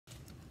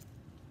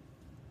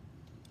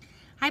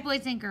Hi,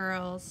 boys and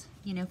girls.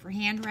 You know, for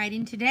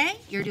handwriting today,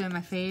 you're doing my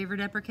favorite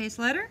uppercase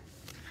letter,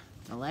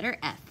 the letter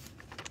F.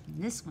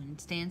 And this one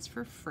stands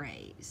for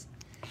phrase.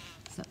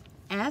 So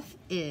F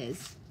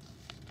is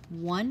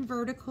one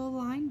vertical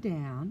line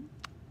down,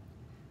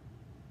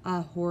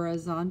 a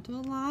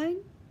horizontal line,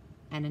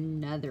 and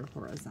another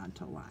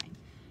horizontal line.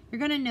 You're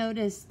going to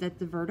notice that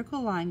the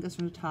vertical line goes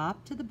from the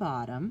top to the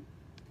bottom,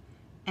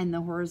 and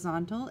the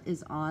horizontal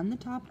is on the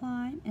top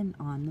line and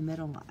on the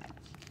middle line.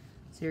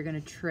 So you're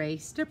going to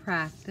trace to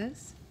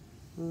practice,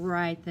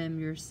 write them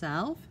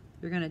yourself.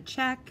 You're going to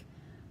check,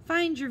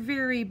 find your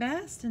very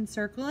best and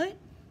circle it.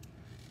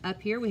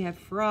 Up here we have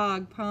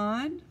frog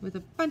pond with a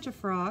bunch of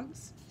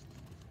frogs.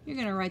 You're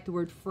going to write the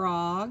word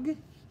frog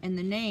and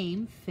the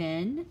name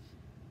Finn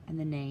and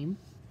the name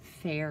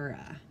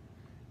Farah.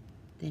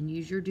 Then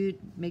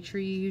make sure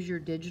you use your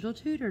digital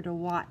tutor to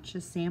watch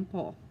a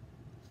sample.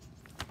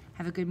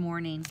 Have a good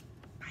morning.